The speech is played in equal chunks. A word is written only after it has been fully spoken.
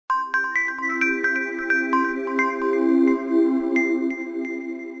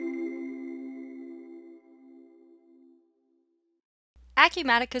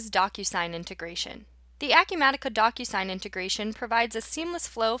Acumatica's DocuSign integration. The Acumatica DocuSign integration provides a seamless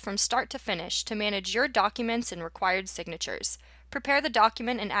flow from start to finish to manage your documents and required signatures. Prepare the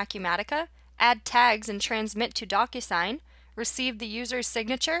document in Acumatica, add tags and transmit to DocuSign, receive the user's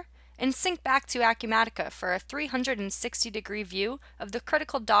signature, and sync back to Acumatica for a 360-degree view of the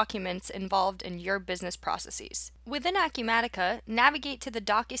critical documents involved in your business processes. Within Acumatica, navigate to the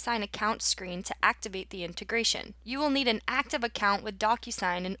DocuSign account screen to activate the integration. You will need an active account with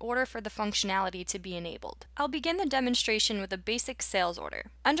DocuSign in order for the functionality to be enabled. I'll begin the demonstration with a basic sales order.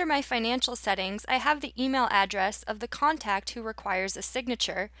 Under my financial settings, I have the email address of the contact who requires a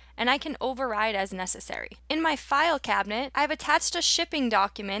signature, and I can override as necessary. In my file cabinet, I've attached a shipping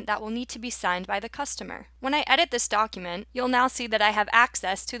document that will need to be signed by the customer. When I edit this document, you'll now see that I have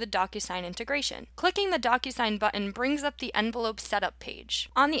access to the DocuSign integration. Clicking the DocuSign button brings up the envelope setup page.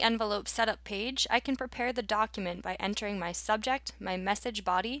 On the envelope setup page, I can prepare the document by entering my subject, my message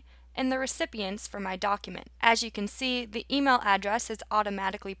body, and the recipients for my document. As you can see, the email address is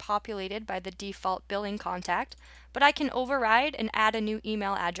automatically populated by the default billing contact, but I can override and add a new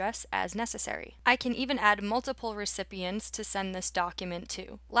email address as necessary. I can even add multiple recipients to send this document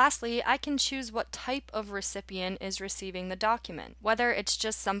to. Lastly, I can choose what type of recipient is receiving the document, whether it's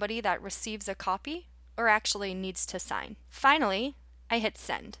just somebody that receives a copy or actually needs to sign. Finally, I hit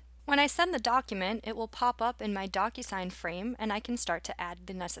send. When I send the document, it will pop up in my DocuSign frame and I can start to add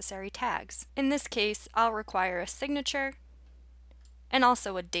the necessary tags. In this case, I'll require a signature and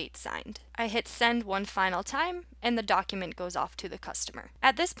also a date signed. I hit send one final time and the document goes off to the customer.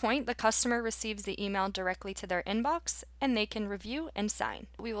 At this point, the customer receives the email directly to their inbox and they can review and sign.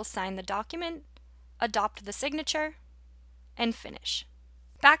 We will sign the document, adopt the signature, and finish.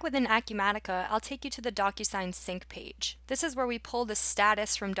 Back within Acumatica, I'll take you to the Docusign Sync page. This is where we pull the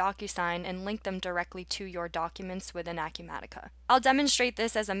status from DocuSign and link them directly to your documents within Acumatica. I'll demonstrate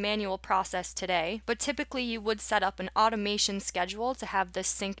this as a manual process today, but typically you would set up an automation schedule to have this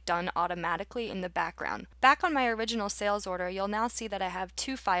sync done automatically in the background. Back on my original sales order, you'll now see that I have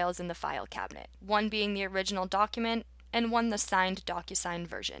two files in the file cabinet, one being the original document and one the signed DocuSign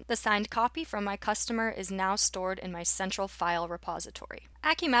version. The signed copy from my customer is now stored in my central file repository.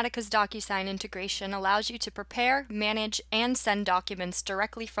 Acumatica's DocuSign integration allows you to prepare, manage, and send documents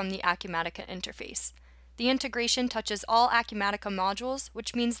directly from the Acumatica interface. The integration touches all Acumatica modules,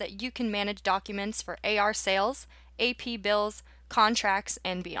 which means that you can manage documents for AR sales, AP bills, contracts,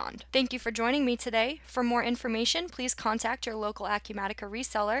 and beyond. Thank you for joining me today. For more information, please contact your local Acumatica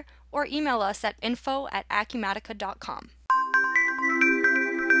reseller or email us at info@acumatica.com.